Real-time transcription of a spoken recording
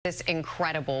This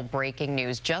incredible breaking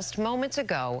news. Just moments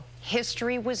ago,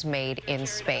 history was made in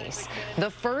space. The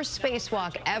first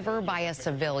spacewalk ever by a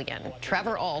civilian.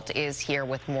 Trevor Ault is here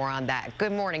with more on that.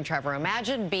 Good morning, Trevor.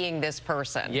 Imagine being this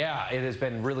person. Yeah, it has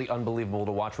been really unbelievable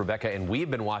to watch, Rebecca, and we've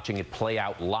been watching it play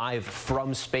out live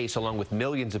from space, along with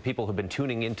millions of people who've been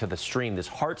tuning into the stream. This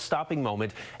heart-stopping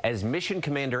moment as mission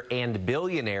commander and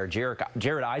billionaire Jared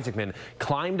Isaacman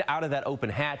climbed out of that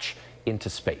open hatch into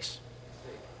space.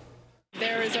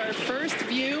 There is our first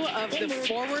view of the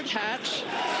forward hatch.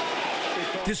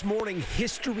 This morning,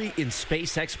 history in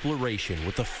space exploration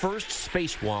with the first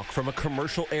spacewalk from a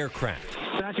commercial aircraft.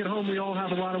 Back at home, we all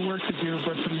have a lot of work to do,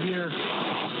 but from here,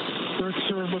 Earth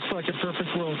sure looks like a perfect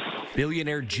world.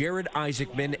 Billionaire Jared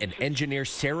Isaacman and engineer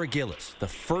Sarah Gillis, the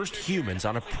first humans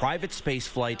on a private space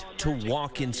flight to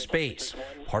walk in space,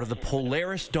 part of the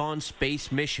Polaris Dawn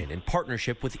space mission in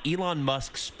partnership with Elon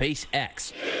Musk's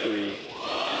SpaceX. 3,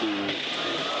 2, 1,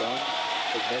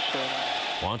 ignition.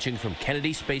 Launching from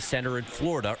Kennedy Space Center in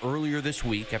Florida earlier this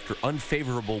week after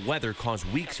unfavorable weather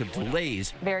caused weeks of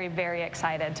delays. Very, very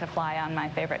excited to fly on my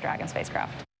favorite Dragon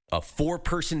spacecraft. A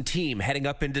four-person team heading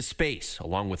up into space,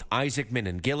 along with Isaacman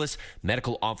and Gillis,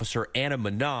 medical officer Anna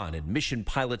Manon, and mission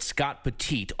pilot Scott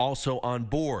Petit also on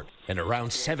board. And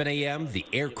around 7 a.m., the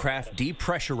aircraft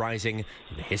depressurizing,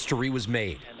 and history was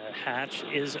made. The hatch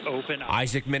is open.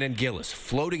 Isaacman and Gillis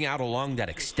floating out along that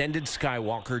extended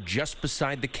skywalker just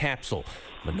beside the capsule.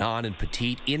 Manon and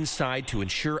Petit inside to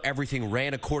ensure everything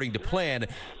ran according to plan,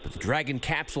 but the Dragon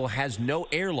capsule has no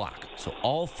airlock, so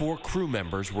all four crew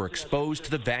members were exposed to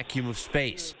the vacuum of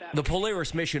space. The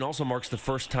Polaris mission also marks the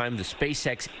first time the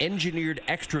SpaceX engineered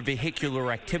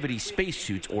extravehicular activity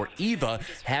spacesuits, or EVA,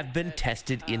 have been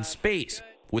tested in space,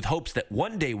 with hopes that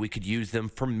one day we could use them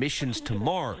for missions to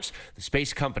Mars. The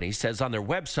space company says on their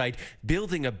website,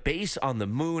 building a base on the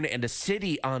moon and a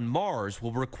city on Mars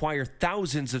will require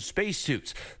thousands of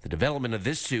spacesuits. The development of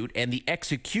this suit and the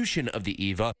execution of the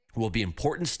EVA will be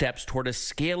important steps toward a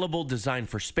scalable design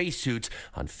for spacesuits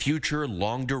on future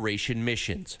long-duration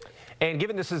missions. And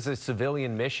given this is a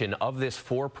civilian mission of this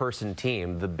four-person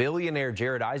team, the billionaire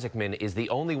Jared Isaacman is the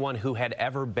only one who had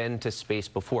ever been to space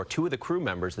before. Two of the crew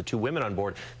members, the two women on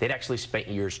board, they'd actually spent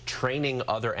years training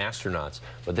other astronauts,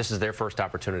 but this is their first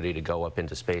opportunity to go up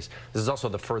into space. This is also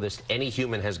the furthest any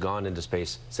human has gone into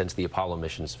space since the Apollo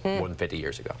missions more than 50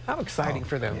 years ago. How exciting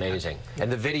for them. Amazing.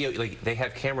 And the video, they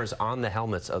have cameras on the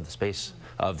helmets of the space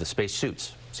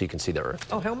suits, so you can see the Earth.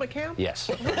 Oh, helmet cam? Yes.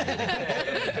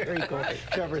 Very cool.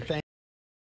 Trevor, thank you.